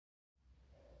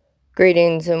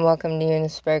Greetings and welcome to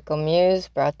Unispherical Muse,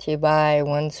 brought to you by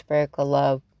One Spherical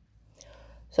Love.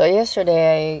 So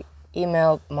yesterday I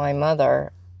emailed my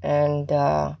mother and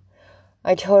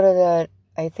I told her that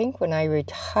I think when I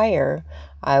retire,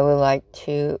 I would like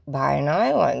to buy an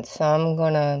island. So I'm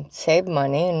going to save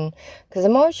money, and because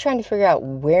I'm always trying to figure out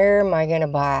where am I going to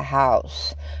buy a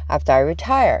house after I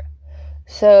retire.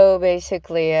 So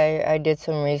basically, I did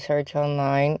some research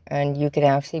online, and you can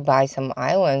actually buy some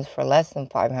islands for less than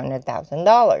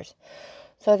 $500,000.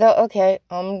 So I thought, okay,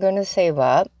 I'm going to save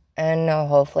up, and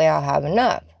hopefully I'll have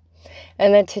enough.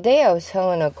 And then today I was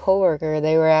telling a coworker,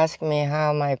 they were asking me how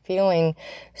am I feeling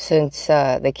since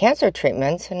the cancer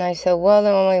treatments, and I said, well, the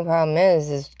only problem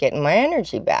is getting my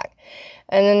energy back.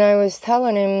 And then I was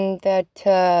telling him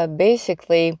that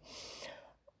basically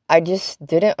I just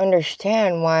didn't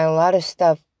understand why a lot of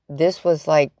stuff, this was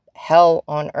like hell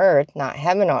on earth, not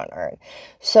heaven on earth.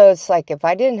 So it's like if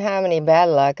I didn't have any bad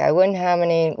luck, I wouldn't have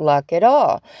any luck at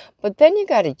all. But then you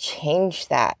got to change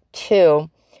that to,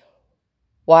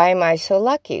 why am I so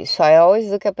lucky? So I always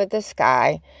look up at the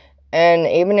sky, and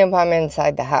even if I'm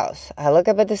inside the house, I look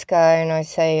up at the sky and I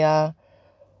say,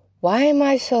 why am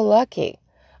I so lucky?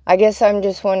 I guess I'm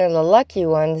just one of the lucky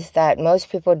ones that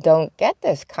most people don't get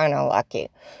this kind of lucky.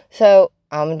 So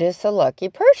I'm just a lucky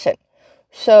person.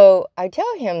 So I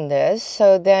tell him this,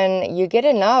 so then you get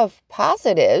enough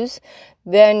positives,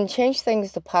 then change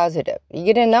things to positive. You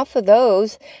get enough of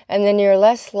those, and then you're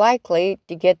less likely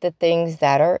to get the things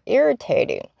that are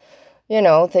irritating. You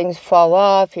know, things fall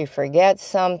off, you forget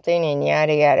something, and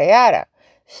yada, yada, yada.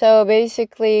 So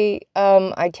basically,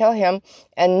 I tell him,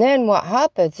 and then what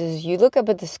happens is you look up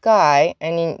at the sky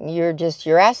and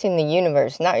you're asking the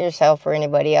universe, not yourself or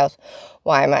anybody else,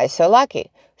 why am I so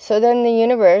lucky? So then the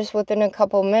universe, within a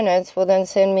couple minutes, will then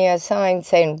send me a sign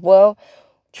saying, well,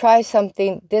 try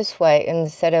something this way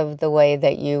instead of the way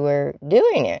that you were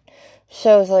doing it.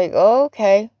 So it's like, oh,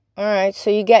 okay, all right. So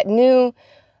you get new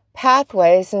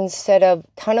pathways instead of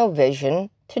tunnel vision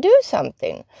to do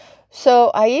something.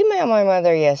 So I emailed my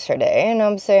mother yesterday and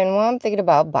I'm saying, well, I'm thinking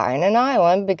about buying an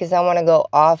island because I want to go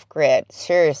off grid.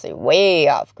 Seriously, way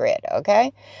off grid,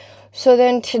 okay? So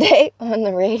then today on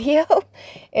the radio,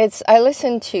 I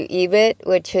listened to EBIT,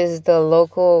 which is the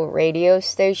local radio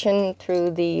station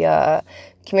through the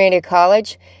community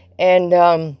college.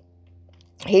 And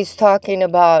he's talking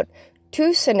about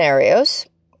two scenarios.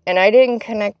 And I didn't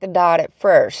connect the dot at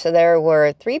first. So there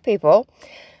were three people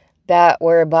that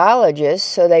were biologists,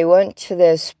 so they went to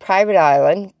this private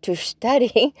island to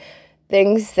study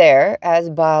things there, as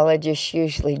biologists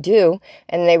usually do,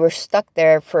 and they were stuck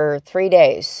there for 3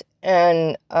 days.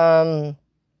 And either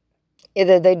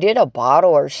they did a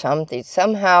bottle or something.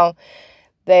 Somehow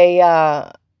they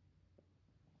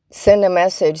sent a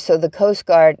message, so the Coast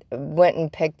Guard went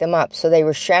and picked them up. So they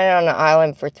were stranded on the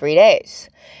island for 3 days.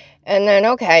 And then,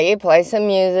 okay, you play some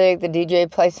music, the DJ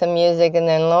plays some music, and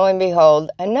then lo and behold,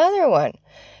 another one.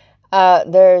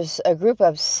 There's a group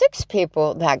of 6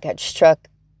 people that got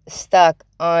stuck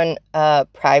on a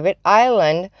private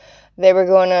island. They were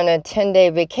going on a 10-day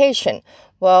vacation.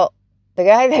 Well, the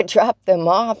guy that dropped them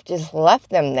off just left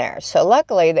them there. So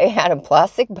luckily they had a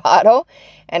plastic bottle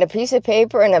and a piece of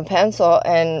paper and a pencil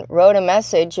and wrote a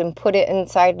message and put it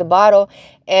inside the bottle,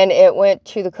 and it went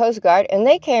to the Coast Guard and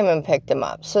they came and picked them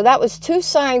up. So that was 2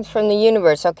 signs from the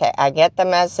universe. Okay, I get the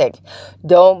message.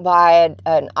 Don't buy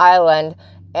an island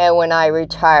and when I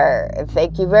retire.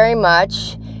 Thank you very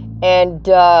much. And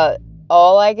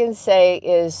all I can say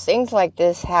is things like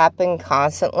this happen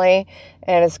constantly,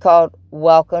 and it's called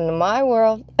welcome to my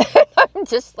world. I'm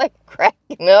just like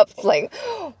cracking up. It's like,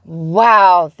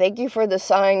 wow, thank you for the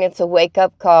sign. It's a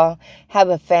wake-up call. Have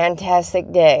a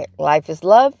fantastic day. Life is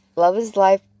love. Love is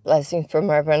life. Blessings from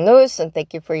Reverend Lewis, and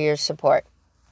thank you for your support.